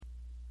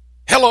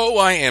Hello,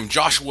 I am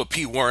Joshua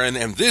P. Warren,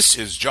 and this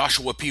is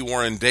Joshua P.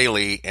 Warren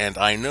Daily, and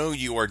I know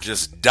you are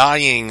just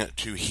dying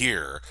to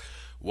hear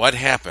what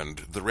happened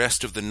the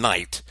rest of the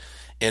night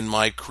in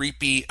my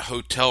creepy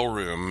hotel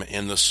room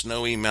in the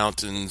snowy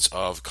mountains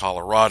of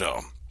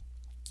Colorado.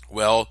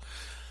 Well,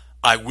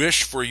 I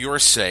wish for your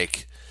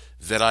sake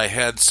that I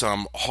had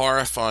some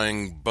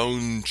horrifying,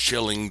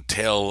 bone-chilling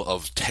tale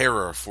of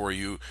terror for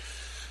you,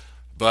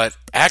 but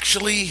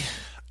actually,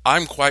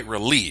 I'm quite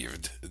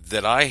relieved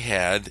that I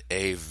had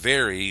a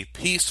very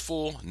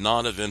peaceful,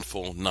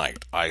 non-eventful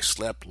night. I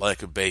slept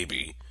like a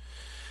baby,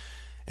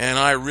 and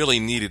I really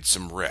needed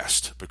some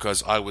rest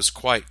because I was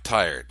quite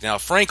tired. Now,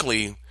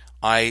 frankly,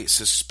 I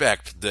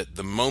suspect that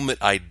the moment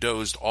I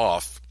dozed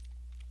off,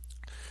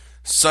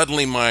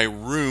 suddenly my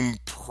room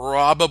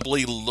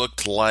probably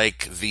looked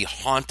like the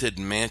haunted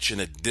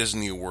mansion at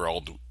Disney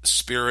World.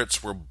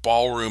 Spirits were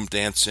ballroom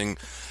dancing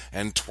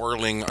and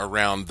twirling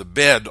around the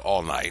bed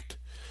all night,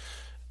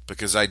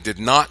 because I did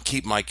not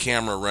keep my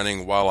camera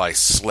running while I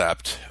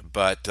slept.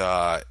 But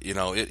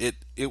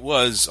it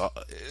was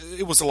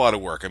a lot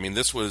of work. I mean,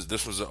 this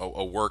was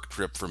a work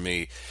trip for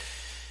me,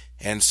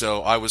 and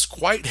so I was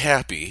quite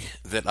happy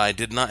that I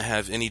did not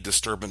have any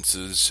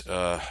disturbances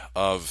from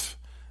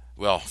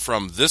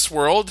this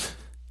world,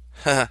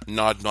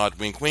 nod nod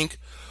wink wink,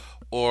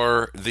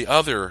 or the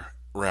other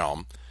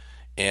realm.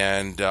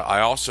 And I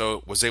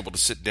also was able to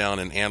sit down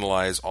and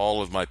analyze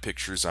all of my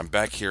pictures. I'm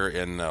back here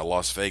in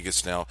Las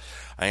Vegas now.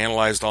 I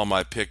analyzed all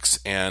my pics,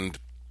 and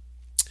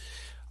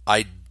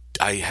I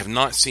have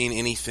not seen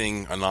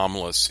anything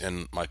anomalous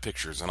in my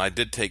pictures. And I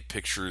did take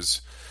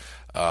pictures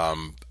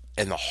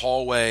in the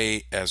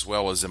hallway as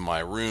well as in my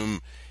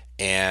room,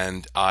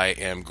 and I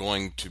am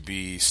going to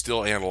be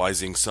still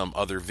analyzing some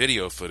other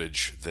video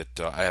footage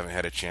that I haven't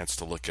had a chance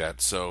to look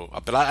at.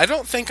 But I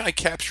don't think I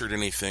captured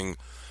anything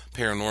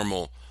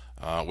paranormal.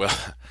 I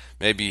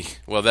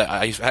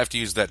have to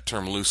use that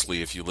term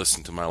loosely if you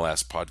listen to my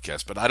last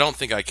podcast, but I don't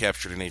think I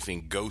captured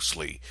anything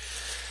ghostly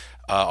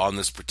on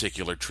this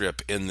particular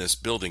trip in this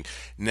building.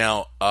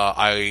 Now,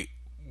 I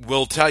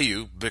will tell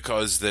you,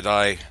 because that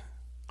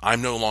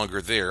I'm no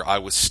longer there. I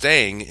was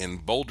staying in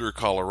Boulder,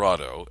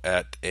 Colorado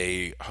at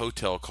a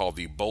hotel called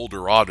the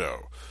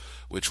Boulderado,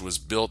 which was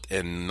built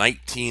in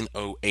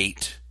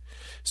 1908.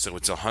 So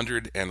it's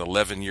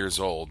 111 years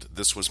old.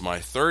 This was my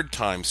third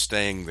time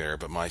staying there,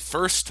 but my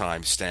first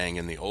time staying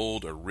in the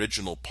old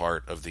original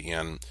part of the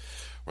inn,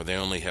 where they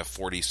only have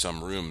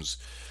 40-some rooms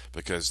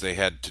because they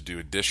had to do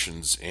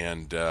additions.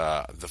 And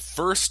the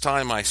first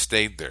time I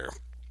stayed there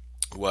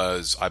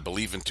was, I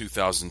believe, in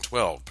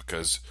 2012,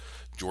 because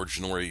George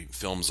Norrie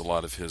films a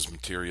lot of his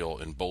material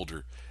in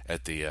Boulder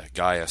at the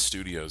Gaia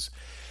Studios.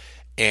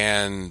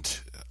 And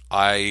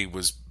I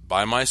was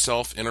by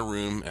myself in a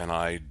room, and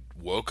I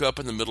woke up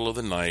in the middle of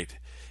the night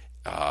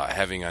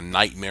having a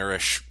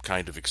nightmarish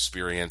kind of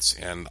experience,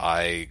 and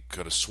I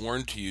could have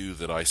sworn to you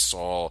that I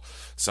saw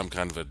some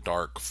kind of a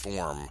dark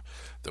form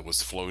that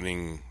was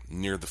floating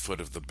near the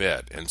foot of the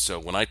bed. And so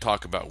when I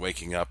talk about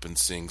waking up and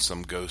seeing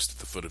some ghost at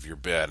the foot of your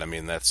bed, I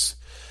mean, that's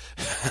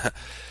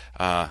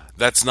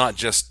that's not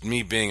just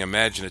me being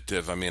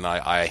imaginative. I mean,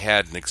 I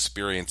had an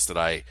experience that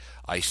I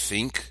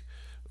think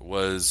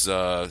was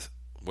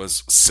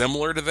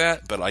similar to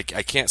that, but I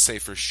can't say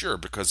for sure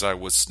because I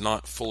was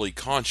not fully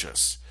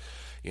conscious.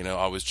 You know,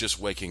 I was just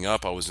waking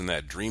up. I was in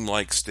that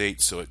dreamlike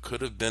state, so it could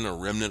have been a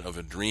remnant of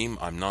a dream.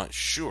 I'm not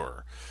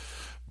sure,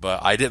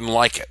 but I didn't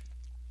like it.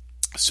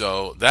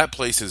 So that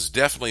place is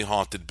definitely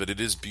haunted, but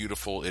it is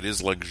beautiful. It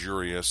is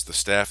luxurious. The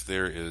staff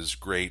there is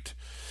great.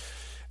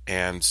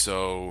 And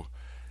so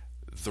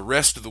the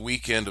rest of the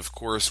weekend, of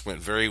course, went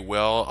very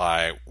well.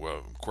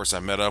 Of course, I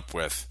met up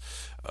with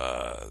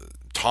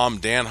Tom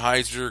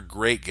Danheiser,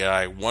 great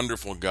guy,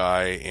 wonderful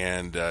guy,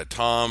 and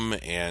Tom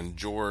and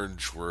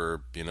George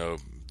were,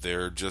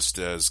 they're just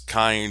as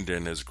kind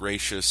and as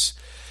gracious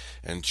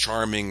and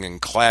charming and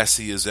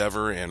classy as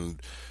ever.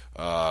 And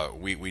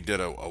we did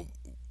a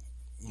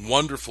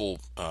wonderful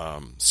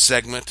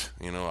segment.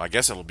 I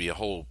guess it'll be a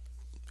whole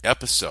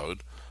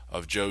episode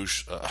of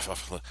George's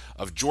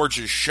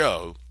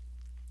show.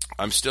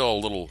 I'm still a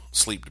little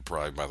sleep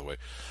deprived, by the way,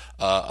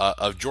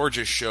 of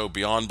George's show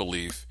Beyond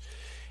Belief.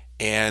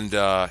 And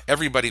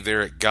everybody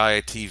there at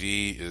Gaia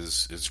TV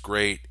is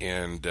great,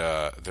 and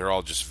they're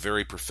all just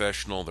very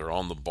professional. They're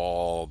on the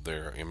ball.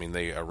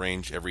 They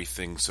arrange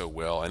everything so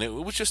well, and it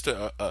was just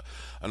an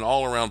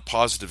all-around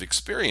positive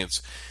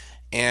experience.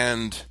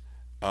 And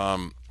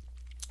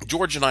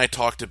George and I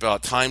talked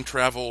about time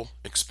travel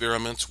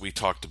experiments. We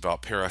talked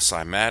about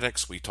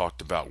paracymatics. We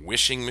talked about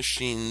wishing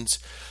machines.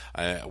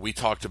 We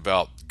talked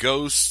about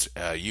ghosts,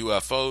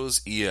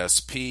 UFOs,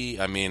 ESP.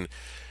 I mean,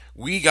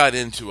 we got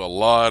into a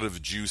lot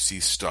of juicy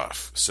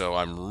stuff. So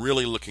I'm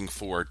really looking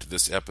forward to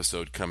this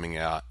episode coming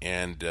out.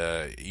 And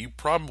you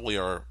probably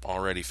are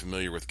already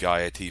familiar with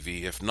Gaia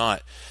TV. If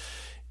not,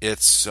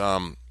 it's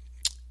a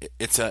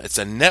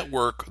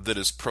network that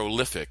is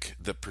prolific,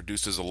 that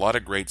produces a lot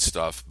of great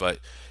stuff, but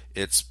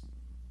it's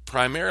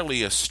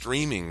primarily a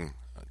streaming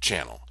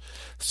channel.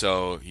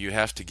 So you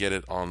have to get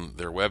it on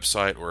their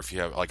website, or if you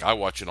have, like I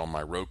watch it on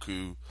my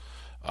Roku,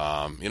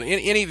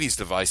 any of these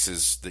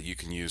devices that you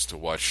can use to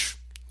watch,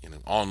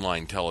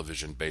 online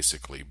television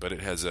basically. But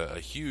it has a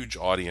huge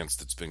audience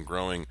that's been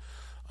growing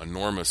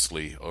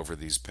enormously over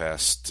these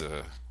past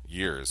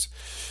years.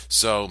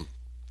 So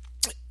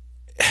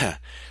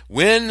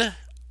when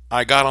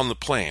I got on the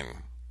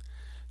plane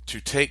to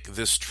take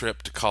this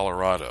trip to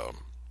Colorado,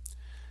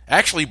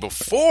 actually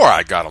before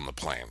I got on the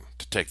plane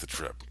to take the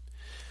trip,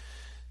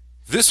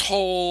 this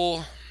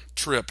whole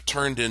trip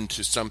turned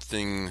into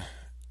something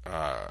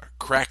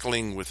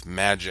crackling with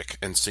magic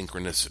and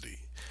synchronicity.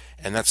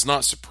 And that's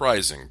not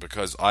surprising,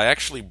 because I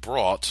actually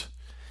brought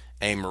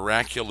a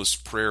miraculous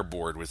prayer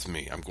board with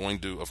me. I'm going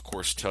to, of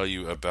course, tell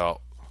you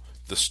about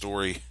the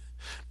story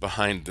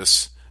behind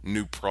this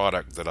new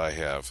product that I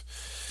have.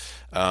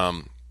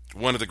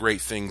 One of the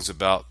great things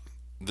about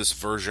this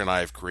version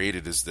I've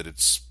created is that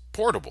it's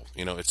portable.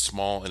 It's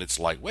small and it's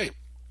lightweight.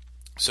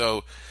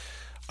 So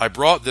I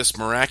brought this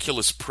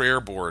miraculous prayer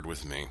board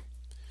with me,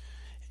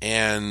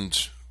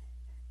 and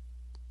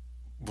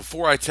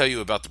before I tell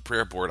you about the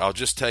prayer board, I'll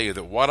just tell you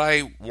that what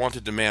I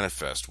wanted to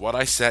manifest, what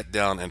I sat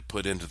down and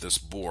put into this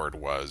board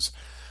was,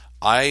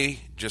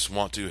 I just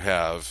want to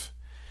have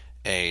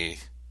a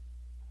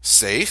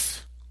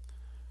safe,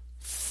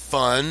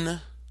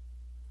 fun,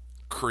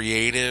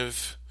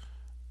 creative,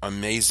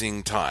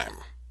 amazing time.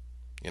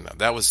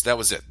 That was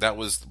it. That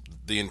was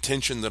the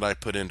intention that I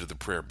put into the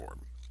prayer board.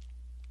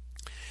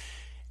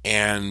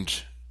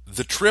 And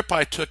the trip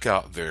I took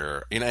out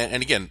there,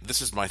 and again,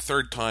 this is my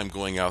third time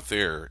going out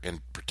there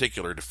in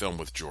particular to film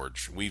with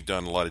George. We've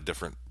done a lot of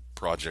different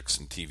projects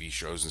and TV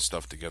shows and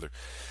stuff together.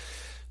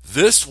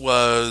 This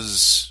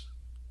was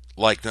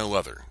like no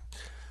other.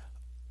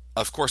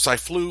 Of course, I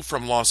flew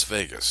from Las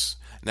Vegas.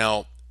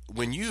 Now,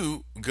 when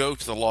you go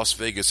to the Las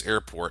Vegas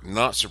airport,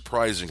 not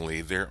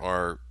surprisingly, there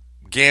are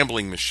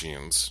gambling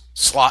machines,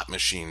 slot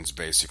machines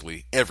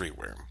basically,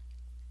 everywhere.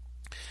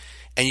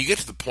 And you get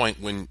to the point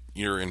when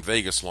you're in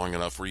Vegas long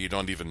enough where you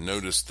don't even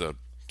notice the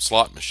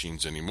slot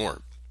machines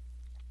anymore.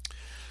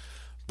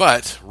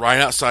 But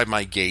right outside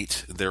my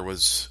gate, there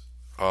was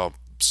a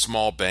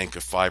small bank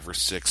of 5 or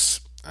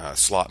 6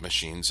 slot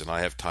machines, and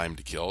I have time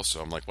to kill, so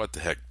I'm like, what the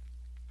heck?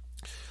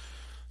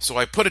 So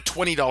I put a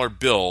 $20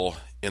 bill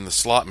in the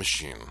slot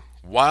machine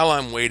while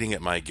I'm waiting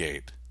at my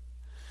gate.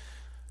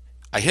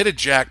 I hit a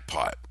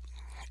jackpot,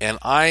 and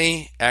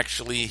I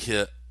actually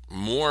hit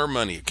more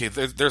money. Okay,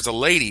 there's a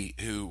lady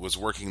who was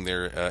working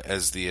there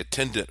as the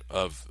attendant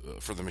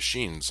for the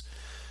machines.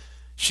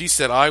 She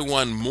said I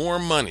won more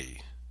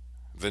money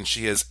than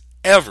she has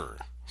ever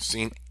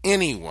seen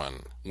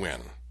anyone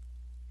win,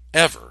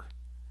 ever,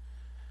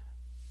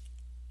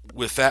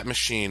 with that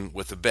machine,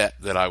 with the bet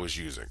that I was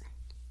using.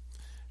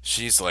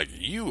 She's like,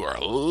 you are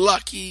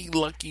lucky,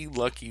 lucky,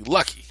 lucky,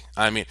 lucky.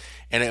 I mean,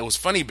 and it was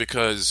funny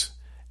because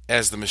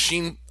as the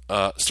machine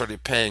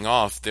started paying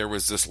off, there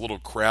was this little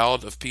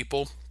crowd of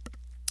people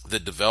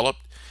that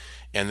developed,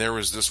 and there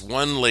was this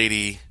one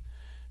lady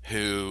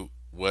who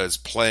was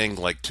playing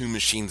like 2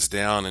 machines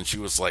down, and she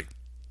was like,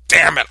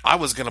 damn it, I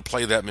was going to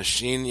play that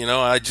machine,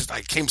 I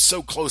came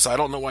so close, I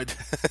don't know why.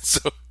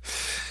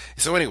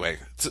 So anyway,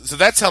 so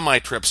that's how my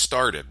trip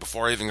started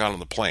before I even got on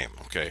the plane.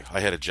 Okay, I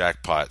had a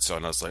jackpot, so I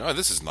was like, oh,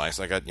 this is nice.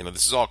 I got,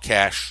 this is all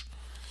cash,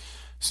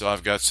 so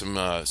I've got some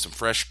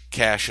fresh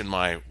cash in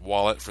my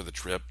wallet for the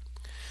trip.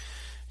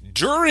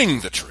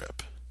 During the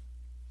trip,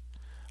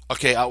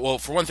 okay, well,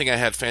 for one thing, I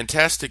had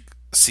fantastic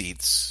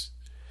seats.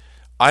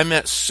 I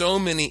met so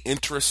many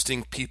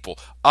interesting people.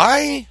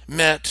 I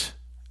met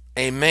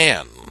a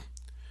man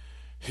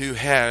who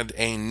had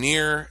a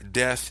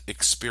near-death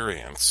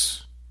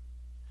experience.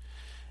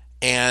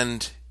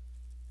 And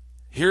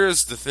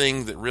here's the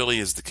thing that really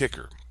is the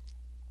kicker.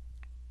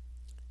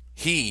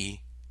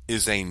 He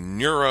is a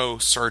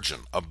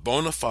neurosurgeon, a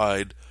bona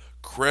fide,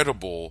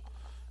 credible.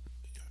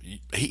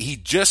 He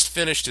just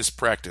finished his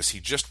practice. He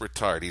just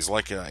retired. He's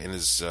like in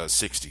his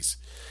 60s.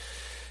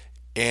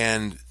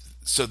 And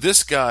so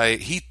this guy,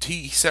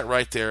 he sat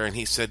right there and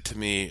he said to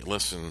me,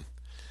 listen,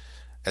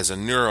 as a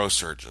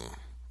neurosurgeon,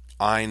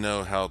 I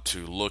know how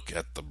to look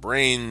at the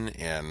brain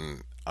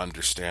and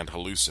understand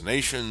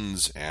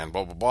hallucinations and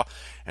blah, blah, blah.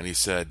 And he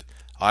said,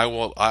 I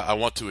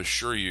want to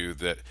assure you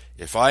that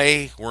if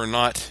I were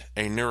not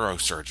a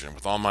neurosurgeon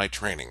with all my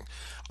training,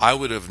 I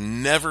would have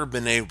never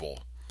been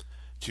able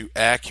to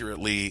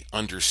accurately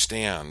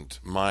understand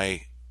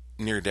my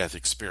near-death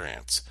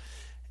experience.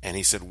 And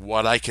he said,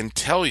 what I can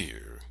tell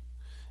you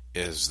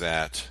is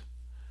that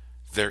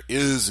there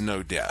is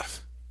no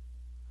death,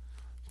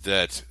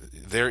 that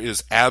there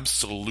is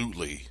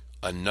absolutely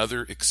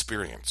another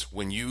experience.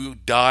 When you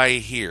die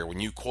here, when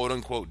you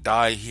quote-unquote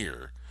die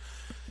here,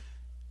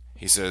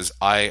 he says,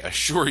 I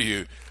assure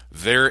you,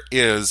 there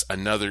is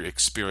another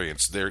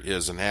experience. There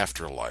is an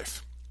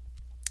afterlife.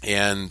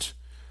 And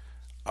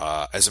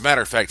as a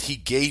matter of fact, he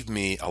gave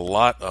me a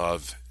lot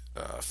of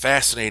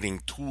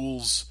fascinating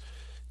tools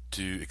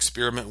to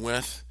experiment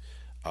with.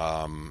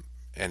 And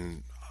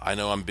I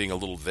know I'm being a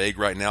little vague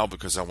right now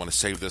because I want to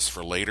save this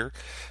for later,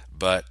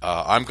 but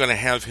I'm going to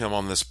have him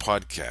on this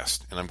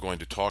podcast, and I'm going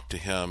to talk to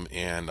him,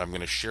 and I'm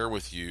going to share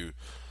with you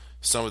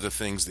some of the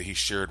things that he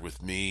shared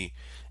with me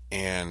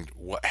and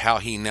how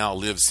he now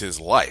lives his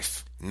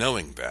life,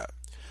 knowing that.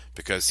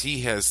 Because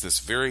he has this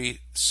very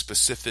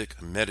specific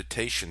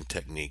meditation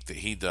technique that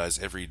he does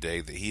every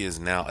day that he is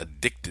now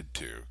addicted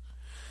to.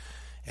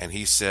 And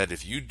he said,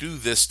 if you do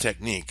this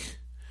technique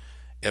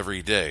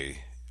every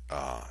day,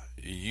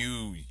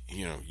 you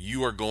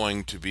are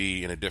going to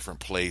be in a different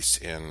place,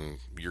 and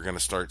you're going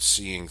to start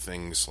seeing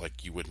things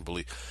like you wouldn't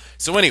believe.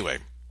 So anyway,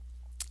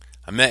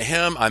 I met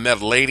him. I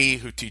met a lady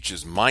who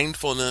teaches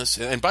mindfulness.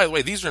 And by the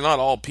way, these are not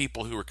all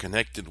people who are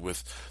connected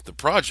with the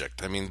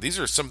project. I mean, these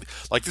are some,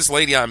 like this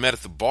lady I met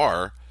at the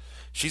bar.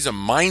 She's a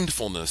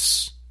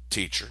mindfulness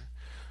teacher.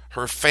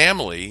 Her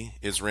family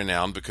is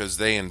renowned because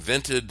they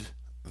invented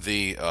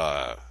the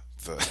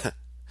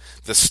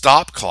the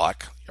stop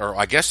clock, or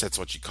I guess that's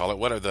what you call it.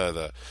 What are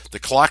the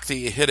clock that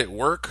you hit at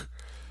work?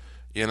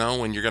 You know,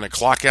 when you're going to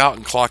clock out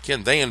and clock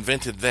in. They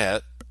invented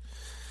that.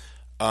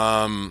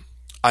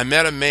 I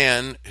met a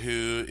man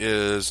who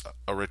is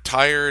a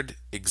retired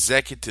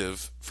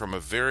executive from a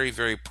very,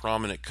 very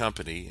prominent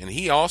company, and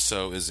he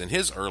also is in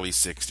his early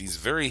 60s,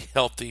 very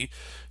healthy,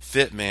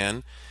 fit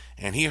man,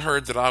 and he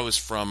heard that I was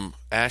from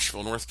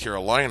Asheville, North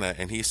Carolina,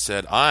 and he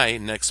said, I,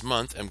 next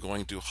month, am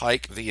going to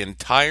hike the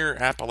entire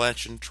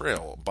Appalachian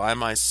Trail by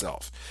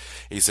myself.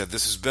 He said,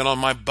 this has been on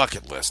my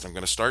bucket list. I'm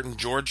going to start in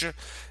Georgia,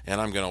 and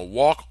I'm going to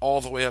walk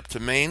all the way up to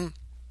Maine.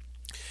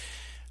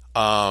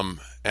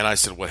 And I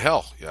said, well,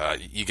 hell,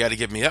 you got to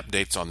give me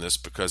updates on this,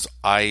 because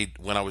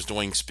when I was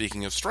doing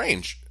Speaking of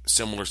Strange,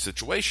 similar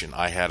situation.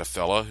 I had a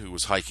fella who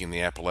was hiking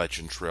the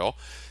Appalachian Trail,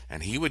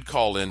 and he would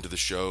call into the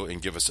show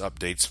and give us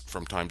updates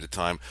from time to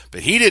time,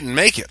 but he didn't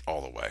make it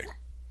all the way.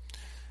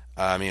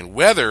 I mean,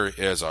 weather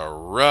is a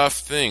rough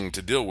thing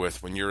to deal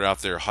with when you're out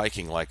there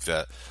hiking like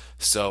that.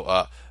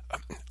 So,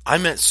 I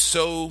met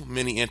so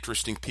many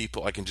interesting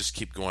people. I can just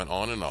keep going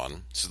on and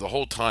on. So the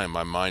whole time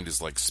my mind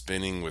is like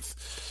spinning with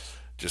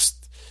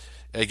just,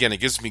 again, it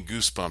gives me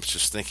goosebumps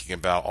just thinking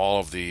about all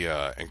of the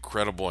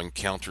incredible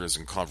encounters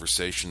and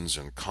conversations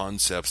and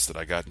concepts that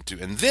I got into.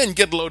 And then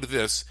get a load of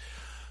this.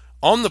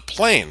 On the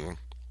plane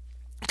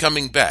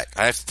coming back,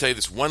 I have to tell you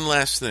this one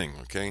last thing,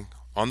 okay?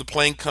 On the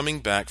plane coming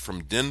back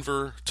from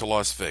Denver to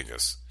Las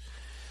Vegas,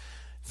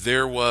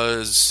 there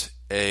was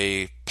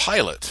a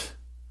pilot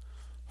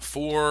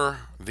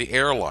for the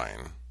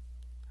airline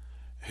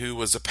who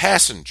was a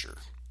passenger.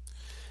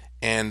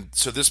 And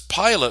so this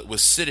pilot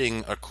was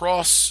sitting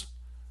across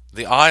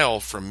the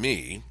aisle from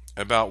me,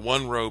 about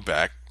one row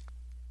back,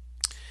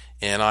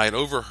 and I had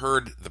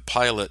overheard the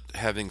pilot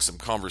having some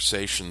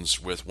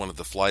conversations with one of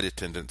the flight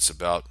attendants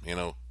about,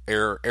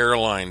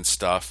 airline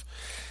stuff.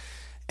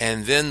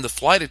 And then the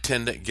flight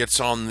attendant gets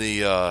on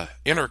the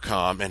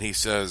intercom and he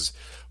says,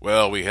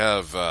 well, we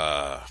have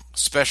a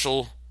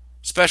special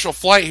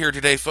flight here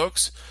today,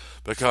 folks,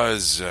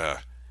 because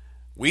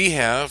we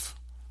have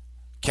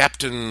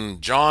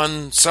Captain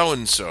John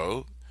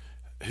so-and-so,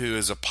 who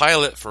is a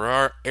pilot for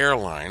our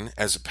airline,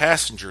 as a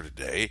passenger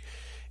today,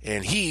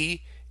 and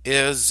he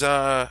is,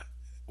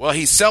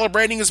 he's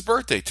celebrating his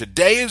birthday.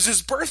 Today is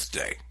his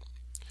birthday.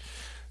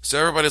 So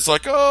everybody's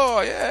like,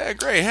 oh, yeah,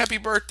 great, happy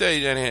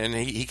birthday, and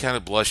he kind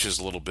of blushes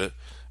a little bit.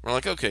 We're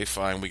like, okay,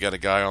 fine, we got a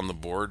guy on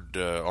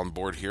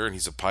board here, and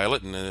he's a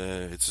pilot, and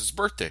it's his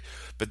birthday.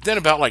 But then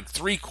about like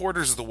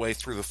 3/4 of the way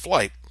through the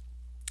flight,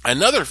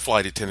 another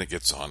flight attendant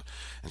gets on,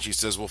 and she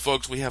says, well,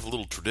 folks, we have a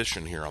little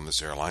tradition here on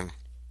this airline.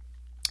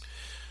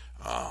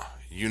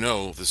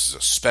 This is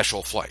a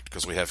special flight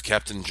because we have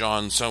Captain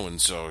John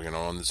so-and-so,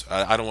 on this.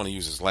 I don't want to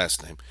use his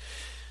last name.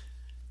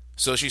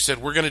 So she said,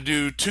 we're going to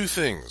do two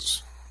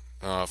things.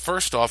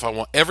 First off, I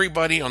want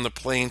everybody on the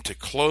plane to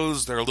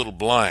close their little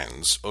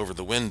blinds over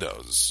the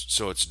windows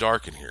so it's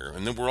dark in here.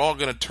 And then we're all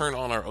going to turn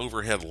on our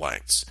overhead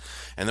lights.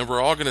 And then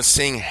we're all going to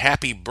sing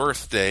happy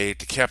birthday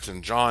to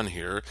Captain John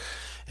here.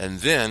 And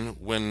then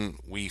when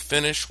we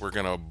finish, we're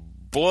going to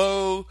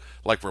blow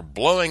like we're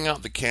blowing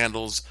out the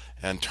candles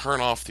and turn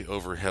off the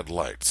overhead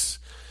lights.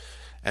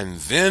 And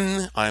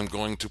then I'm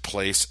going to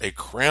place a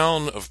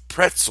crown of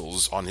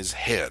pretzels on his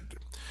head,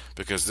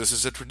 because this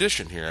is a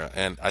tradition here.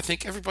 And I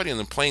think everybody on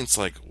the plane's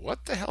like,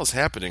 what the hell is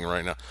happening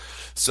right now?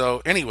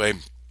 So anyway,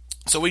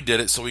 so we did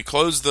it. So we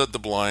closed the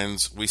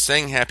blinds. We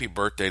sang happy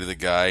birthday to the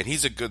guy, and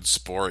he's a good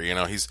sport,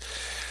 he's...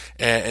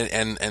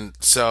 And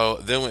so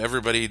then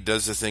everybody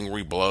does the thing where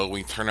we blow,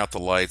 we turn out the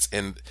lights,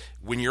 and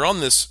when you're on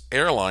this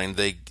airline,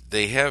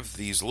 they have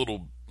these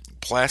little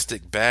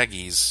plastic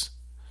baggies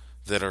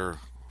that are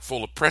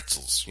full of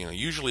pretzels.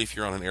 Usually if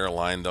you're on an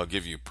airline, they'll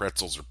give you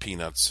pretzels or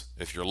peanuts.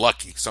 If you're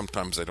lucky,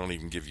 sometimes they don't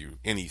even give you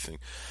anything.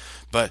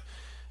 But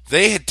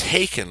they had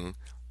taken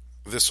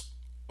this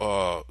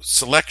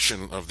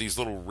selection of these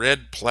little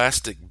red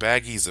plastic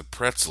baggies of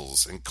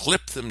pretzels and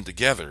clipped them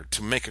together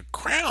to make a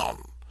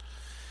crown.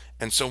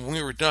 And so when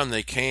we were done,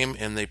 they came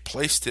and they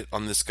placed it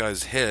on this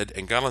guy's head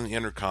and got on the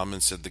intercom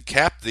and said,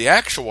 the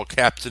actual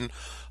captain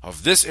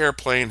of this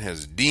airplane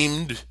has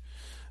deemed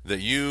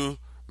that you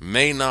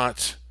may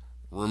not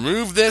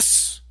remove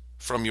this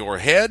from your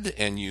head,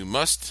 and you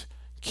must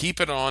keep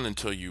it on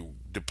until you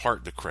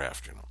depart the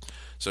craft.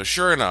 So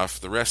sure enough,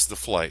 the rest of the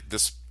flight,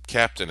 this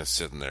captain is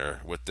sitting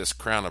there with this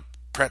crown of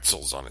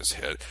pretzels on his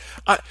head.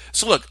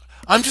 So look,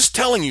 I'm just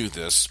telling you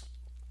this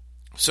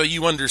so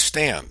you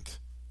understand.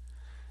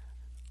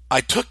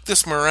 I took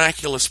this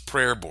miraculous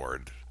prayer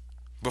board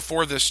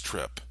before this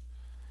trip,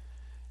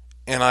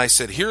 and I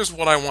said, here's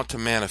what I want to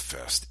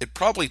manifest. It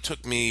probably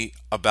took me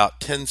about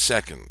 10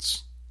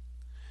 seconds.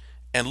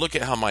 And look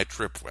at how my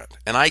trip went.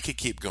 And I could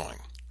keep going.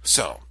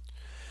 So,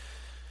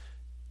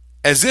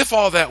 as if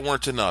all that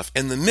weren't enough,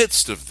 in the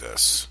midst of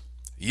this,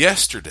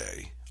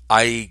 yesterday,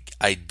 I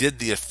did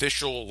the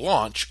official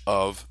launch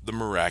of the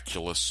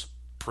miraculous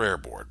prayer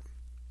board.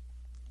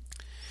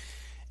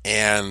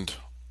 And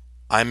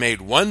I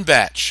made one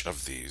batch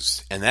of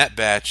these, and that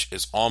batch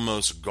is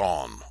almost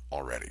gone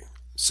already.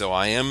 So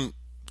I am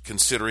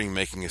considering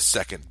making a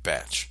second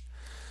batch.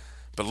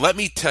 But let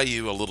me tell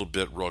you a little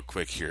bit real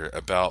quick here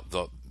about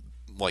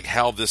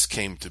how this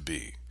came to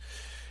be.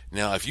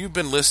 Now, if you've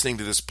been listening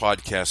to this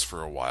podcast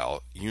for a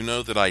while, you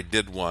know that I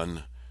did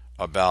one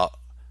about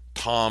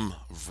Tom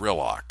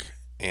Vrillock,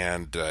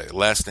 and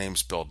last name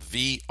spelled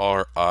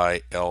Vrilock.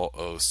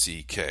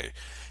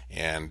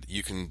 And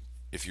you can,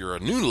 if you're a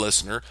new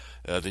listener,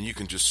 then you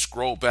can just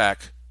scroll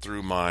back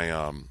through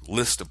my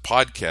list of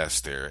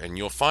podcasts there, and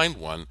you'll find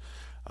one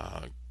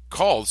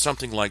called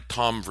something like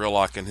Tom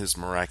Vrillock and His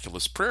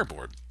Miraculous Prayer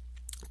Board.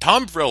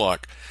 Tom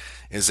Vrillock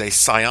is a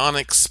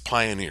psionics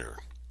pioneer.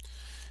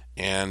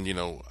 And,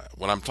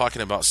 when I'm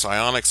talking about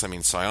psionics, I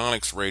mean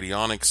psionics,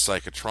 radionics,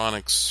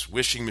 psychotronics,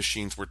 wishing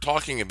machines. We're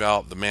talking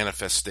about the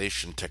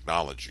manifestation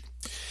technology.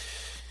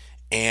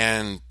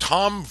 And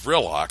Tom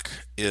Vrillock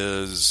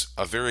is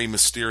a very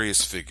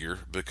mysterious figure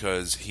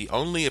because he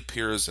only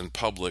appears in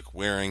public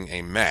wearing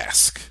a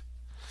mask.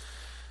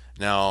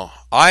 Now,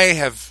 I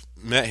have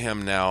met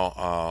him now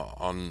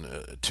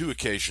on 2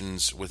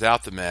 occasions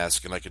without the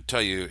mask, and I can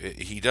tell you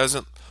he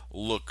doesn't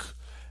look,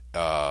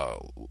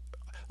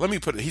 let me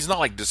put it, he's not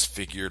like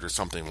disfigured or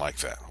something like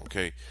that,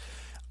 okay?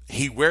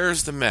 He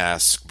wears the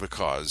mask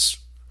because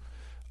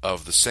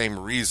of the same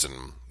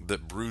reason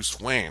that Bruce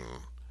Wayne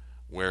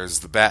wears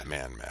the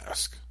Batman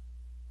mask.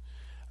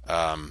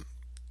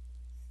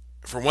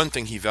 For one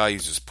thing, he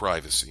values his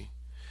privacy.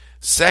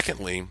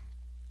 Secondly,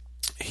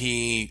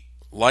 he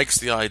likes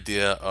the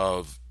idea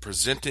of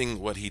presenting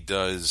what he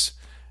does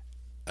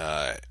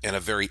in a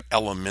very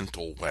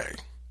elemental way.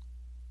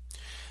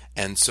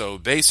 And so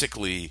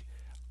basically,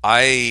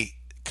 I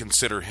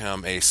consider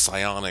him a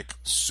psionic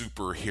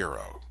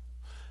superhero,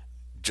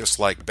 just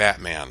like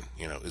Batman,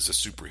 is a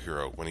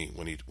superhero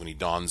when he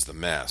dons the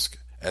mask,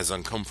 as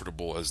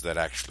uncomfortable as that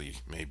actually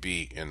may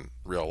be in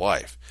real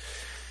life.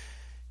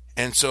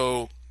 And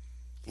so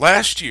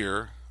last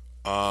year,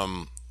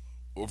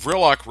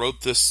 Vrillock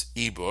wrote this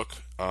ebook,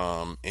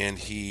 and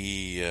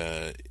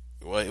it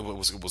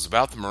was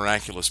about the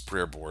miraculous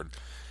prayer board,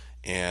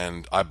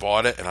 and I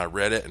bought it and I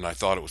read it and I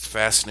thought it was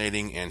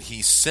fascinating, and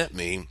he sent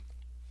me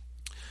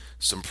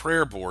some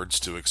prayer boards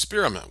to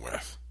experiment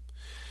with.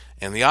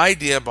 And the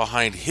idea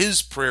behind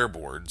his prayer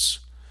boards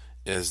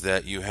is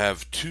that you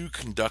have 2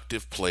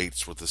 conductive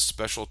plates with a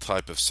special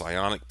type of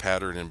psionic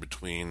pattern in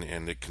between,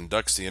 and it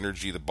conducts the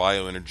energy, the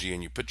bioenergy,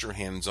 and you put your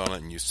hands on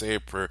it and you say a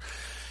prayer.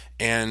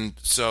 And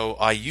so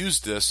I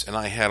used this, and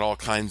I had all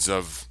kinds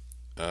of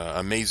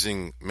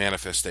amazing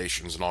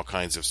manifestations and all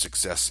kinds of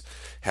success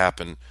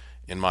happen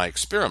in my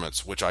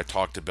experiments, which I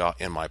talked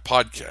about in my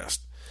podcast.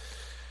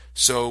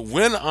 So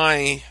when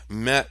I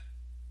met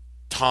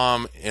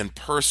Tom in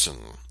person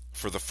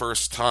for the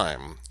first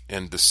time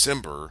in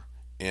December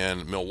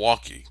in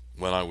Milwaukee,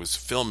 when I was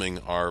filming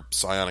our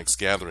Psionics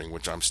gathering,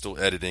 which I'm still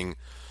editing,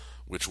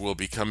 which will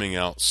be coming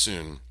out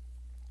soon,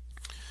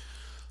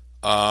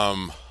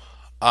 I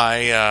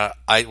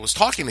was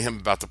talking to him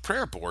about the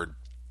prayer board,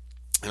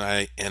 and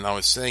I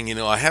was saying,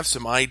 I have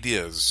some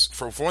ideas.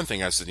 For one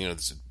thing, I said,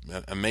 it's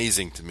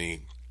amazing to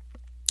me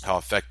how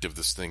effective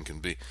this thing can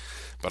be,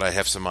 but I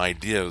have some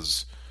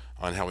ideas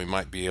on how we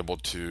might be able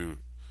to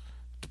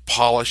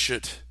polish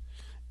it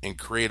and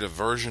create a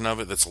version of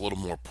it that's a little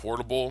more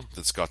portable,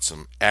 that's got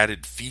some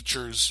added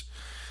features.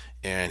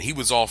 And he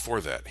was all for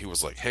that. He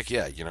was like, heck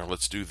yeah,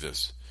 let's do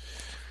this.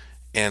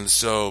 And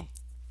so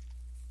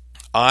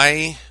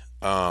I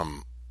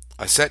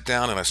sat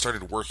down and I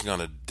started working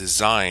on a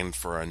design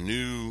for a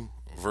new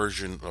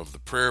version of the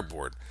prayer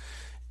board.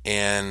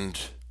 And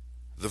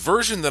the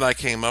version that I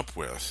came up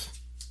with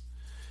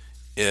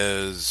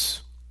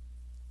is,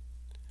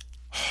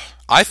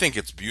 I think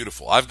it's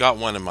beautiful. I've got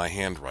one in my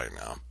hand right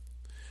now.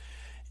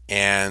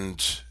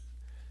 And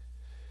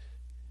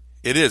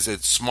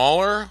it's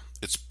smaller,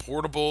 it's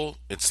portable,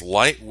 it's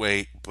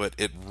lightweight, but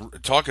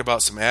talk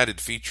about some added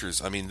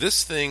features. I mean,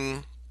 this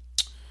thing,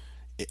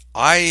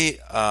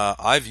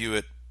 I view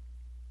it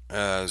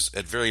as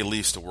at very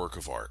least a work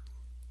of art.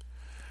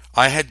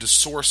 I had to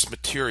source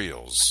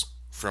materials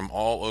from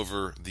all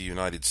over the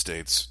United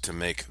States to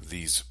make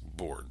these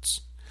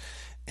boards.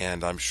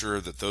 And I'm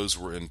sure that those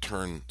were in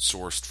turn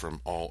sourced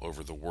from all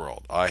over the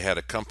world. I had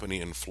a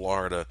company in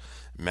Florida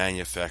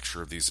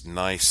manufacture these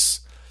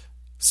nice,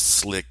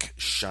 slick,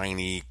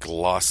 shiny,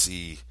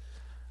 glossy,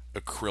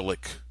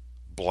 acrylic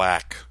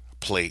black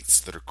plates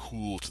that are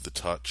cool to the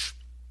touch.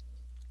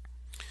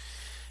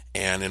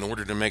 And in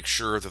order to make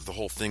sure that the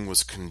whole thing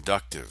was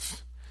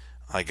conductive,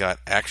 I got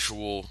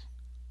actual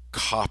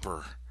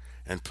copper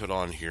and put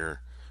on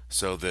here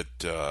so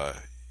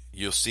that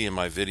you'll see in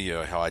my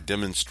video how I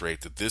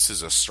demonstrate that this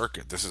is a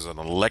circuit. This is an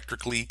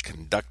electrically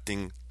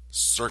conducting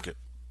circuit.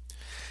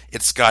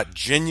 It's got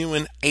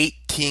genuine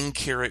 18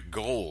 karat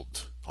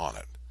gold on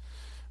it.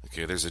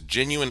 Okay, there's a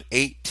genuine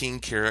 18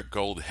 karat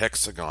gold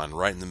hexagon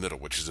right in the middle,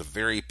 which is a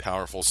very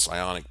powerful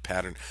psionic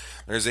pattern.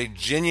 There's a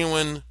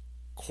genuine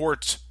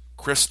quartz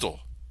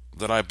crystal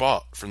that I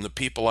bought from the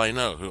people I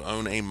know who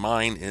own a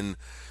mine in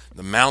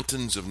the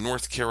mountains of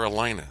North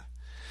Carolina.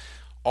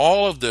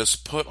 All of this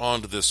put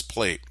onto this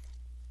plate.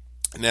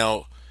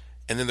 Now,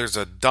 and then there's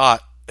a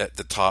dot at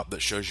the top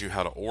that shows you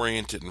how to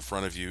orient it in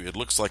front of you. It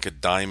looks like a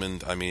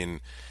diamond. I mean,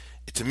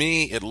 to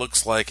me, it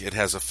looks like it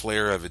has a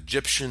flair of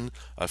Egyptian,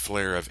 a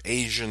flair of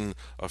Asian,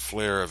 a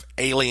flair of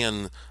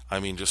alien. I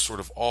mean, just sort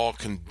of all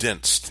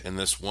condensed in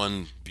this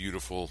one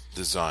beautiful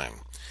design.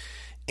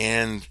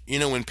 And, you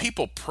know, when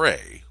people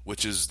pray,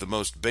 which is the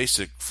most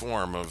basic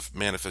form of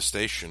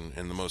manifestation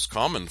and the most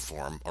common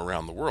form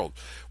around the world,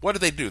 what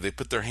do? They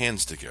put their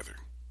hands together.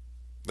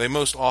 They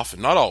most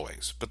often, not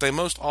always, but they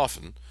most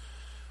often,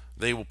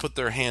 they will put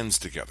their hands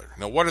together.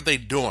 Now, what are they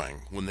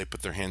doing when they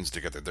put their hands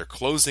together? They're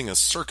closing a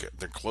circuit.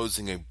 They're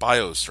closing a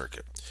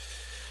biocircuit.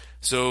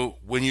 So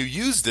when you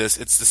use this,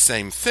 it's the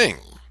same thing.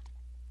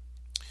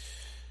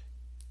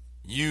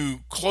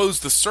 You close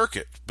the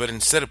circuit, but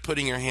instead of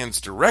putting your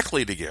hands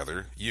directly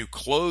together, you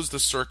close the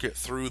circuit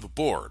through the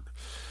board.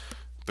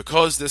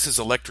 Because this is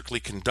electrically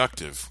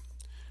conductive,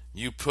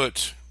 you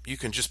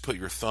can just put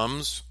your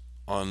thumbs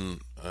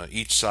on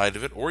each side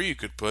of it, or you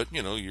could put,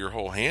 your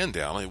whole hand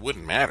down. It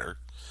wouldn't matter.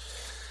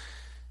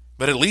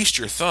 But at least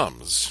your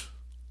thumbs.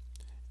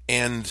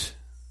 And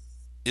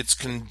it's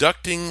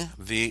conducting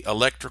the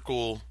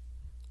electrical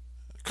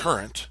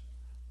current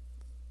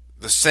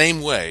the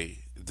same way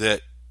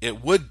that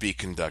it would be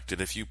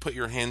conducted if you put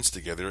your hands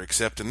together,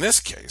 except in this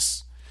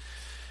case,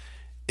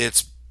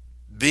 it's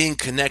being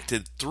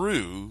connected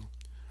through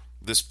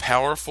this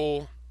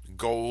powerful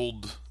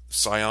gold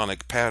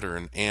psionic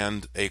pattern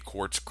and a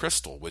quartz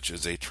crystal, which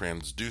is a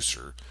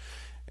transducer.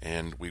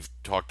 And we've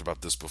talked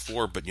about this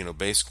before, but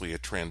basically a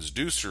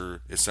transducer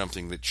is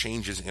something that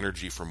changes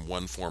energy from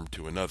one form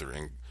to another.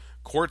 And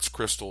quartz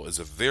crystal is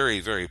a very,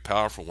 very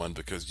powerful one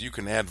because you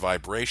can add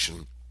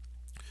vibration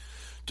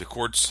to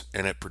quartz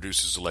and it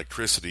produces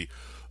electricity,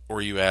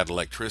 or you add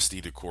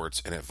electricity to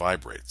quartz and it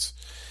vibrates.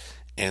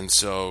 And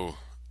so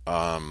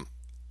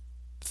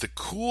the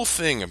cool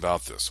thing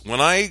about this,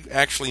 when I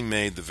actually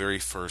made the very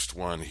first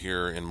one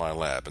here in my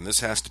lab, and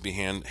this has to be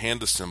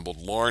hand assembled,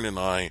 Lauren and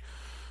I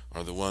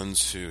are the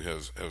ones who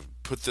have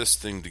put this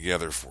thing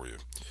together for you,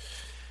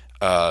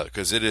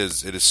 because it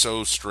is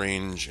so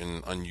strange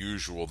and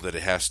unusual that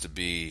it has to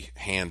be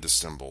hand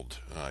assembled.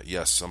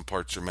 Yes, some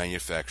parts are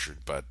manufactured,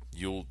 but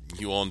you'll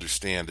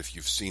understand if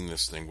you've seen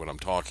this thing what I'm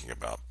talking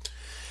about.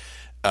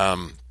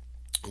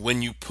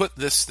 When you put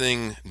this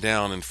thing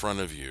down in front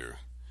of you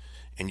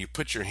and you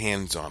put your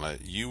hands on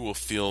it, you will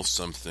feel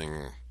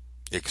something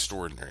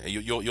extraordinary.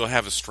 You'll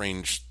have a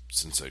strange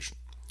sensation.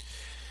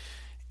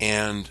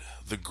 And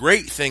the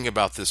great thing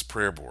about this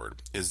prayer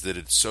board is that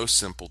it's so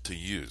simple to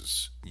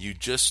use. You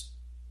just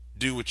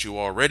do what you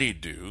already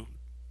do,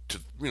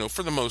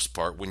 for the most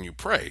part when you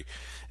pray,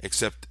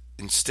 except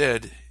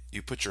instead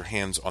you put your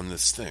hands on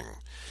this thing,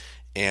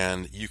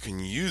 and you can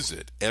use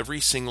it every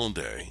single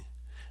day,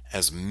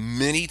 as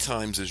many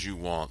times as you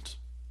want,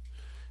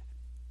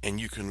 and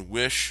you can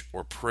wish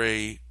or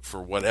pray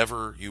for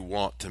whatever you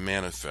want to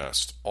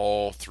manifest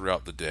all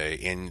throughout the day.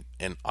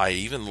 And I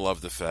even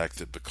love the fact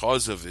that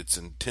because of its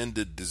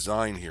intended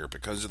design here,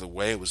 because of the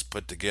way it was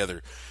put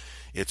together,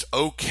 it's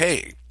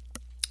okay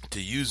to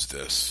use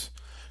this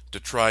to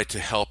try to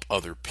help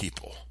other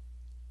people.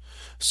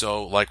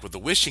 So like with the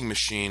wishing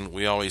machine,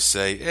 we always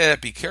say,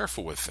 be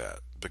careful with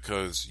that,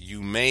 because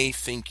you may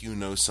think you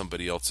know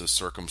somebody else's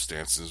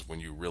circumstances when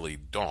you really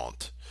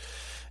don't.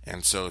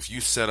 And so if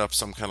you set up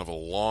some kind of a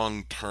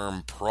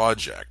long-term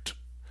project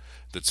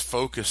that's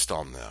focused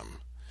on them,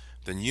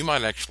 then you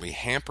might actually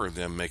hamper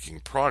them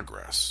making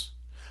progress,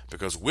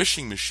 because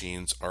wishing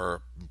machines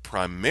are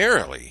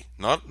primarily,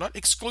 not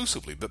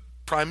exclusively, but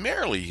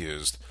primarily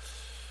used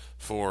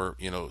for,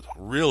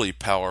 really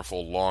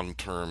powerful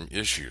long-term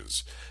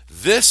issues.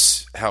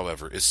 This,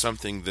 however, is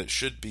something that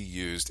should be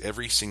used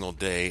every single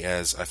day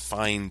as a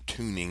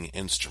fine-tuning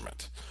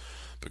instrument.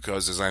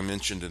 Because as I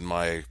mentioned in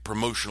my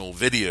promotional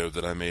video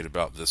that I made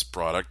about this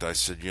product, I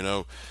said,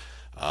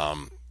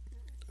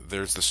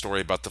 there's the story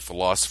about the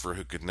philosopher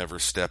who could never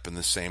step in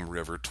the same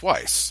river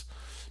twice,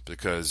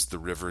 because the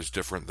river is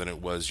different than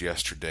it was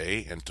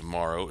yesterday, and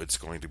tomorrow it's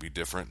going to be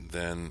different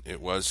than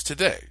it was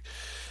today.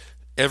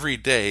 every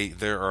day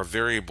there are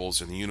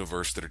variables in the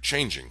universe that are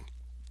changing.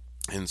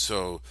 And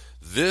so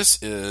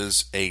this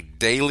is a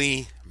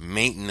daily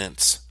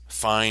maintenance,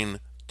 fine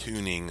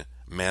tuning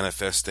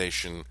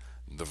manifestation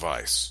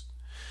device.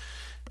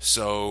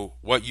 So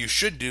what you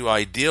should do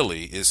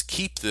ideally is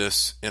keep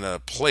this in a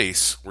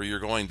place where you're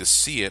going to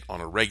see it on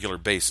a regular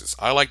basis.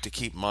 I like to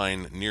keep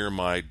mine near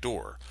my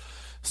door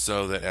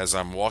so that as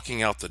I'm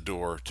walking out the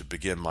door to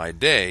begin my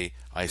day,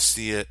 I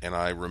see it and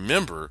I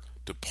remember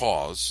to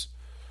pause,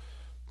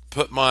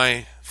 put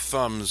my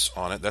thumbs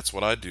on it. That's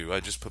what I do. I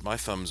just put my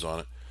thumbs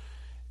on it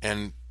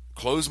and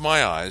close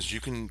my eyes.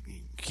 You can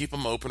keep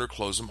them open or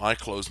close them. I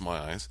close my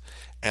eyes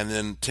and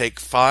then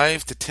take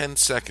 5 to 10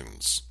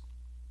 seconds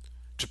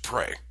to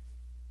pray,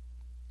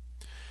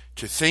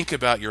 to think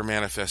about your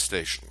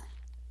manifestation.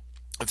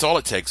 That's all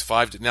it takes.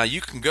 Now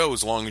you can go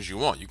as long as you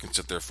want. You can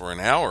sit there for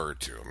an hour or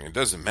two. I mean, it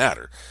doesn't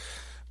matter.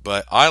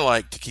 But I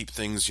like to keep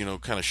things,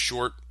 kind of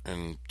short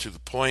and to the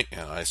point.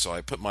 And so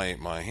I put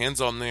my hands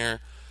on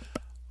there.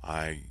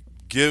 I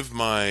give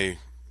my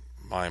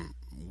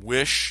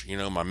wish,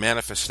 my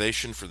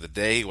manifestation for the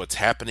day, what's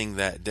happening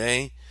that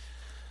day.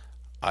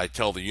 I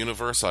tell the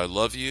universe I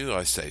love you.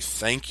 I say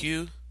thank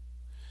you.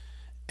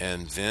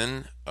 And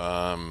then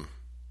I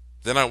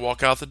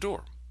walk out the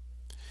door.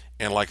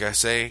 And like I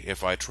say,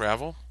 if I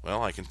travel,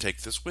 well, I can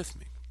take this with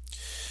me.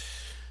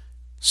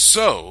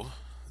 So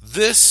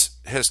this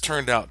has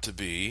turned out to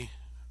be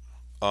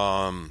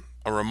a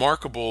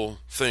remarkable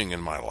thing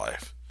in my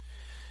life.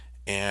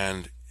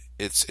 And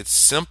it's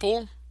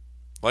simple.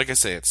 Like I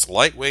say, it's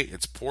lightweight,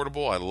 it's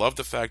portable. I love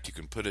the fact you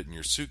can put it in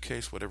your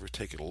suitcase, whatever,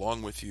 take it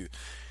along with you.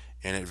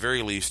 And at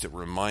very least, it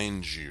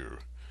reminds you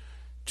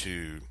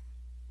to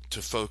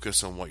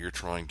focus on what you're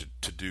trying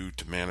to do,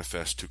 to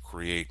manifest, to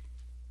create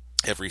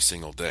every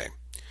single day.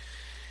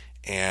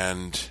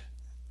 And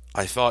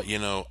I thought,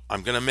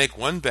 I'm going to make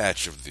one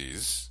batch of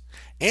these,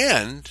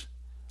 and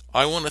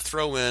I want to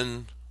throw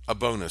in a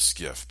bonus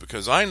gift,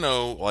 because I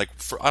know,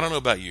 I don't know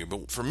about you,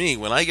 but for me,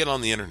 when I get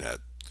on the internet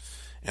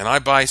and I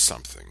buy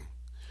something,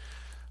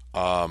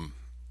 I'm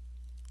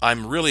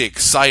really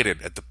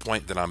excited at the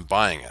point that I'm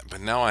buying it.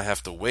 But now I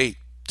have to wait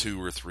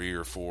 2 or 3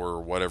 or 4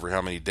 or whatever,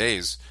 how many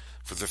days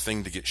for the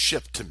thing to get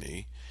shipped to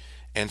me.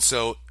 And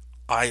so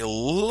I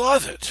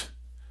love it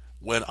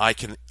when I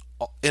can,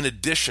 in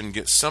addition,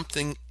 get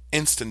something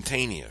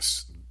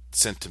instantaneous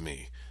sent to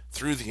me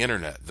through the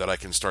internet that I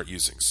can start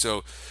using.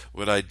 So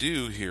what I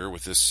do here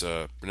with this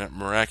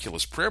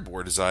miraculous prayer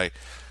board is I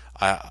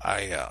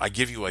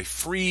give you a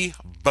free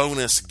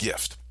bonus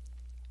gift.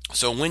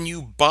 So when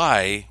you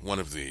buy one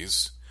of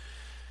these,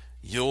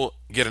 you'll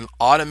get an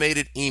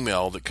automated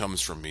email that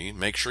comes from me.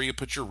 Make sure you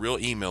put your real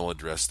email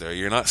address there.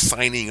 You're not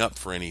signing up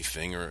for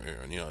anything,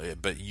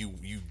 but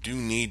you do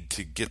need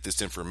to get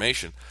this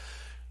information.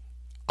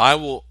 I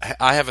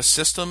have a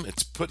system.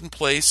 It's put in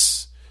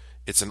place.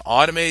 It's an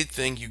automated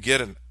thing. You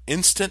get an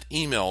instant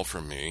email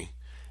from me,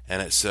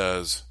 and it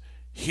says,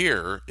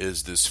 here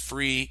is this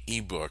free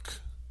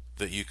ebook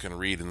that you can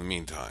read in the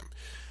meantime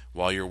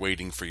while you're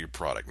waiting for your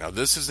product. Now,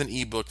 this is an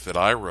ebook that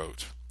I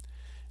wrote.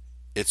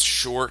 It's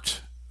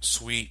short,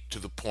 sweet, to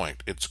the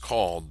point. It's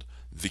called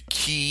The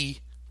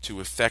Key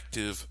to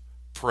Effective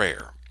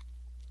Prayer,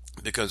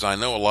 because I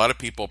know a lot of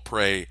people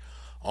pray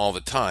all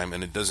the time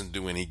and it doesn't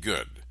do any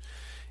good.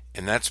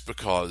 And that's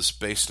because,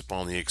 based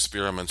upon the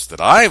experiments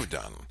that I've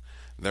done,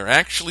 there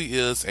actually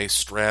is a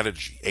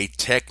strategy, a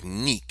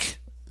technique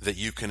that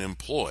you can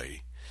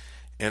employ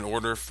in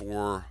order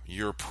for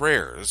your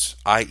prayers,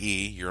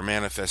 i.e. your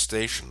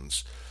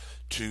manifestations,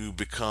 to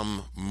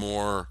become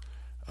more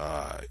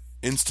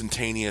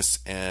instantaneous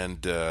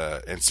and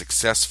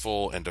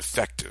successful and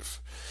effective.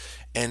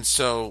 And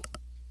so,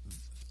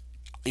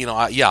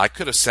 I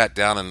could have sat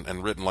down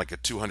and written like a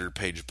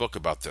 200-page book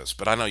about this,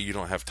 but I know you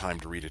don't have time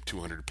to read a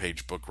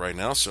 200-page book right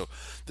now. So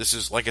this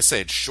is, like I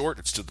say, it's short,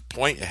 it's to the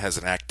point, it has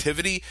an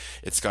activity,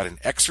 it's got an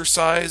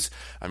exercise.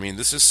 I mean,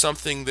 this is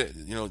something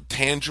that,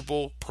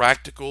 tangible,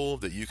 practical,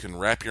 that you can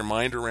wrap your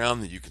mind around,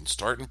 that you can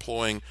start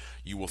employing.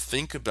 You will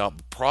think about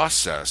the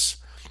process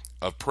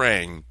of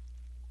praying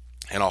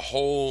in a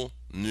whole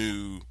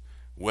new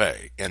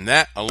way, and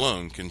that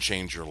alone can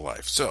change your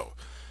life. So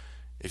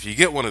if you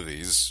get one of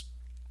these,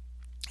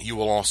 you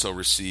will also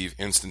receive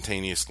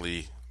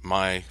instantaneously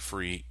my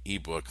free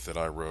ebook that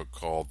I wrote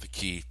called The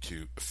Key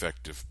to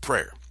Effective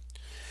Prayer.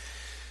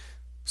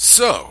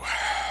 So,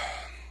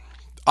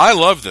 I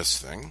love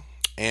this thing,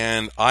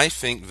 and I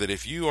think that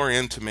if you are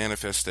into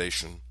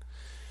manifestation,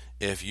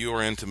 if you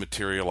are into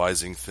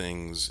materializing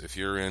things, if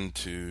you're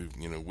into,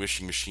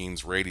 wishing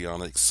machines,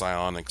 radionics,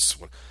 psionics,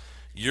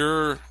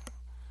 your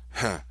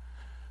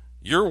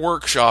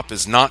workshop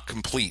is not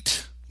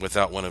complete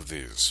without one of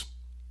these.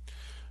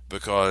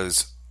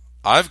 Because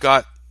I've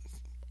got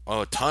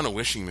a ton of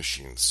wishing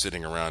machines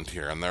sitting around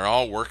here, and they're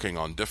all working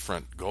on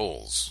different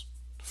goals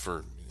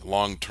for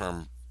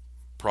long-term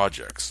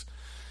projects.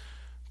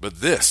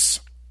 But this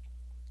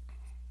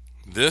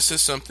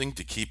is something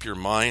to keep your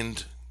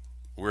mind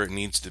where it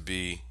needs to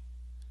be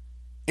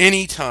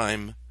any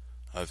time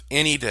of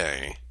any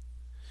day,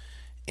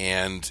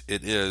 And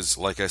it is,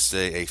 like I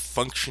say, a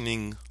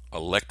functioning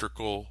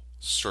electrical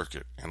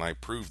circuit. And I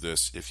prove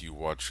this if you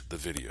watch the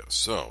video.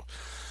 So,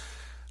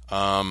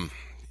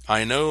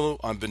 I know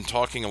I've been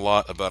talking a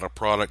lot about a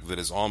product that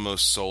is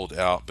almost sold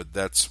out, but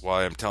that's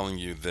why I'm telling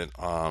you that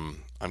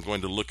I'm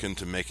going to look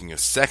into making a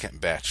second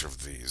batch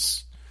of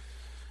these.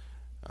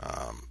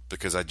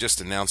 Because I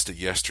just announced it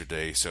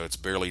yesterday, so it's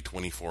barely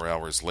 24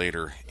 hours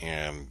later,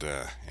 and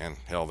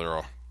hell,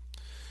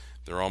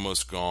 they're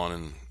almost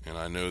gone, and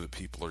I know that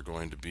people are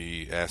going to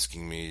be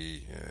asking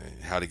me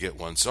how to get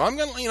one. So I'm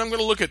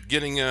gonna look at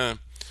getting a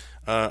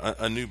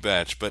new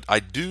batch, but I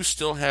do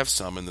still have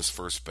some in this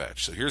first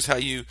batch. So here's how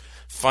you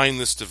find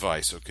this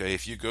device. Okay,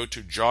 if you go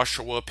to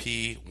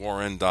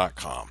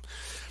joshuapwarren.com,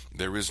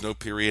 there is no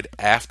period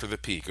after the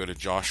P. Go to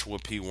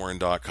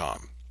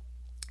joshuapwarren.com.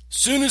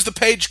 Soon as the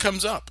page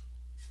comes up,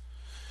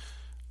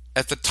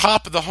 at the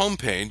top of the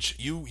homepage,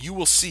 you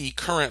will see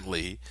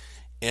currently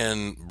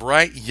in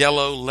bright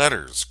yellow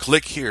letters,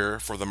 click here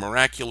for the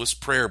Miraculous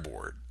Prayer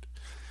Board.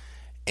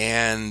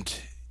 And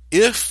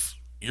if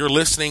you're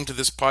listening to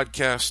this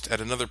podcast at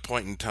another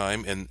point in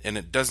time, and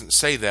it doesn't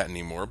say that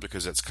anymore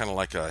because it's kind of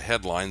like a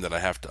headline that I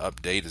have to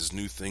update as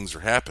new things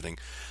are happening,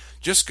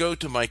 just go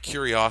to my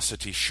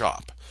Curiosity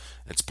Shop.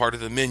 It's part of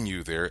the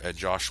menu there at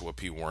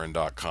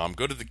joshuapwarren.com.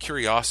 Go to the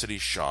Curiosity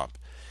Shop,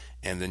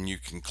 and then you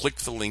can click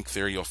the link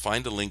there. You'll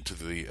find a link to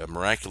the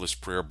Miraculous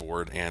Prayer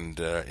Board, and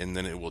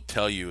then it will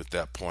tell you at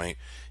that point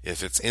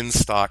if it's in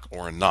stock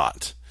or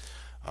not.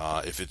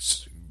 If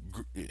it's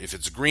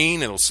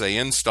green, it'll say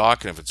in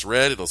stock, and if it's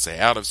red, it'll say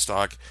out of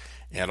stock.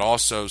 And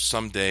also,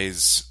 some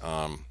days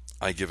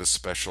I give a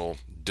special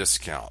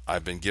discount.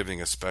 I've been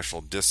giving a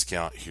special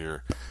discount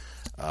here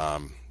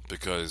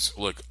because,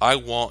 look, I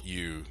want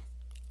you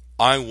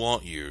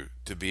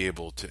to be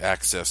able to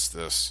access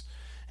this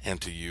and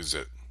to use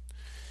it.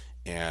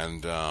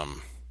 And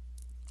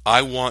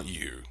I want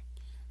you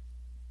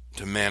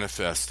to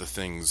manifest the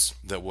things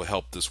that will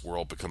help this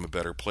world become a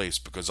better place,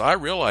 because I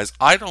realize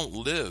I don't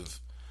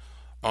live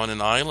on an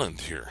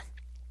island here.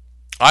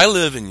 I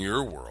live in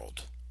your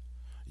world.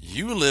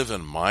 You live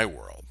in my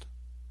world.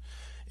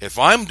 If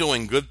I'm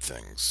doing good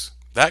things,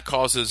 that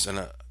causes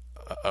a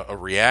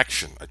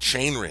reaction, a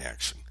chain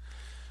reaction,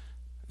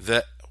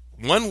 that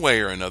one way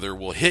or another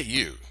will hit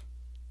you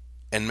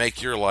and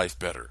make your life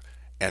better,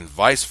 and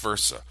vice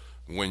versa.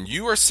 When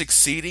you are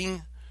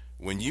succeeding,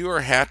 when you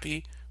are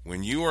happy,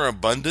 when you are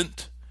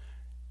abundant,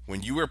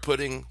 when you are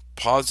putting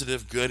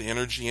positive, good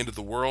energy into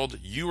the world,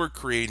 you are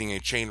creating a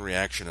chain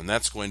reaction, and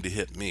that's going to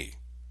hit me.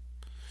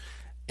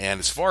 And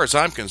as far as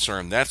I'm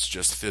concerned, that's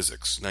just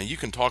physics. Now, you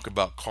can talk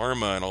about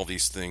karma and all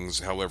these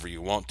things however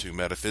you want to,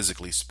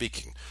 metaphysically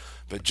speaking,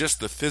 but just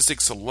the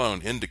physics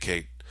alone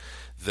indicate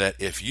that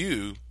if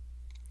you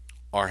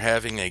are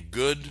having a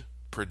good,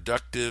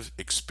 productive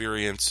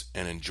experience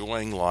and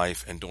enjoying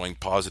life and doing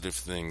positive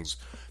things,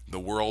 the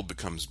world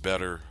becomes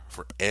better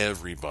for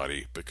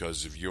everybody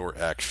because of your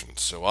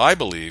actions. So I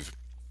believe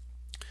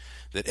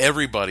that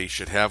everybody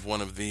should have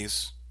one of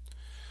these.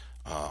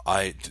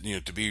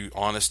 To be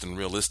honest and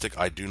realistic,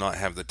 I do not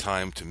have the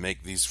time to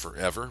make these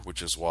forever,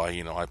 which is why,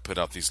 I put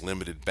out these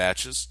limited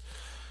batches.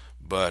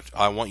 But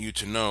I want you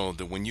to know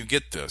that when you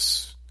get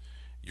this,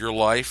 your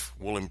life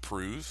will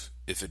improve.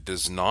 If it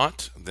does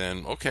not,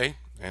 then okay,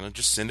 and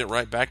just send it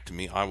right back to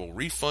me. I will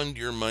refund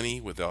your money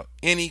without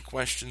any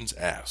questions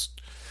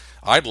asked.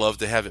 I'd love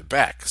to have it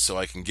back so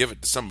I can give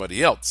it to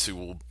somebody else who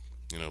will,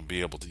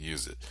 be able to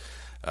use it.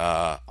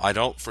 I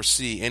don't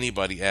foresee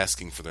anybody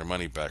asking for their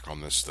money back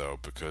on this, though,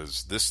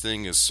 because this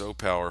thing is so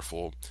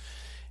powerful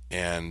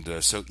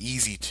and so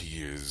easy to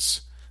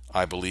use.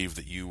 I believe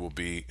that you will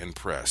be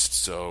impressed.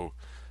 So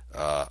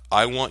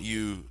I want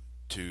you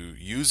to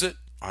use it.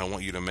 I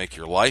want you to make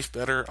your life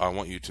better. I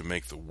want you to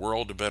make the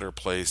world a better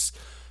place.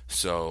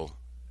 So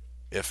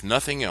if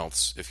nothing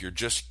else, if you're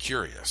just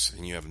curious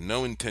and you have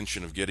no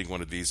intention of getting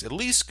one of these, at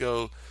least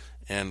go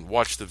and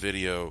watch the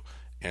video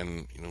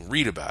and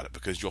read about it,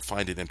 because you'll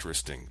find it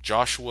interesting.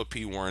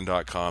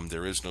 joshuapwarren.com.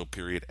 There is no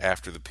period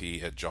after the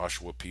P at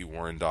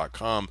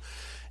joshuapwarren.com,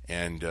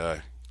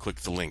 and click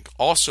the link.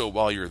 Also,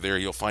 while you're there,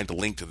 you'll find a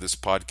link to this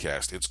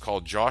podcast. It's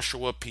called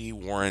Joshua P.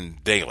 Warren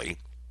Daily.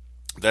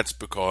 That's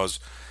because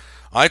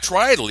I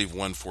try to leave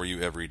one for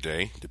you every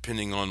day,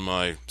 depending on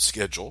my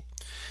schedule.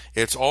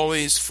 It's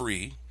always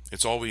free.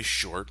 It's always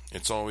short.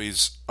 It's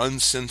always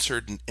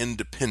uncensored and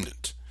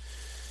independent.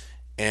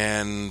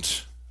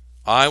 And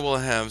I will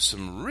have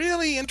some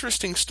really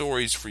interesting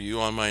stories for you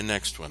on my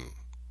next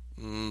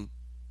one.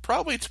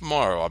 Probably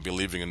tomorrow I'll be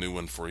leaving a new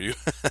one for you.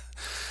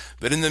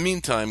 But in the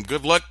meantime,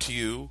 good luck to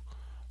you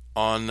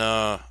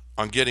on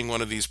getting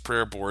one of these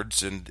prayer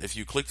boards. And if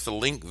you click the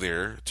link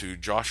there to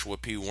Joshua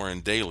P. Warren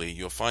Daily,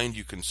 you'll find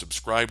you can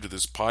subscribe to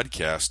this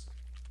podcast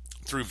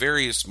through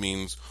various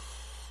means,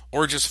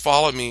 or just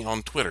follow me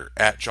on Twitter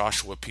at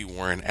Joshua P.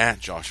 Warren,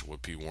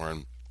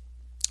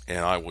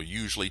 and I will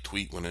usually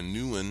tweet when a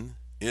new one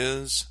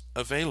is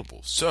available.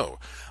 So,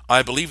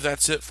 I believe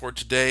that's it for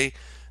today.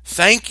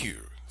 Thank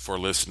you for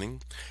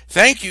listening.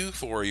 Thank you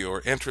for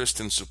your interest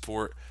and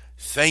support.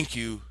 Thank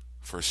you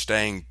for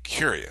staying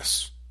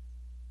curious.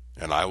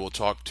 And I will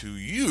talk to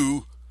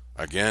you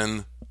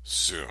again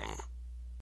soon.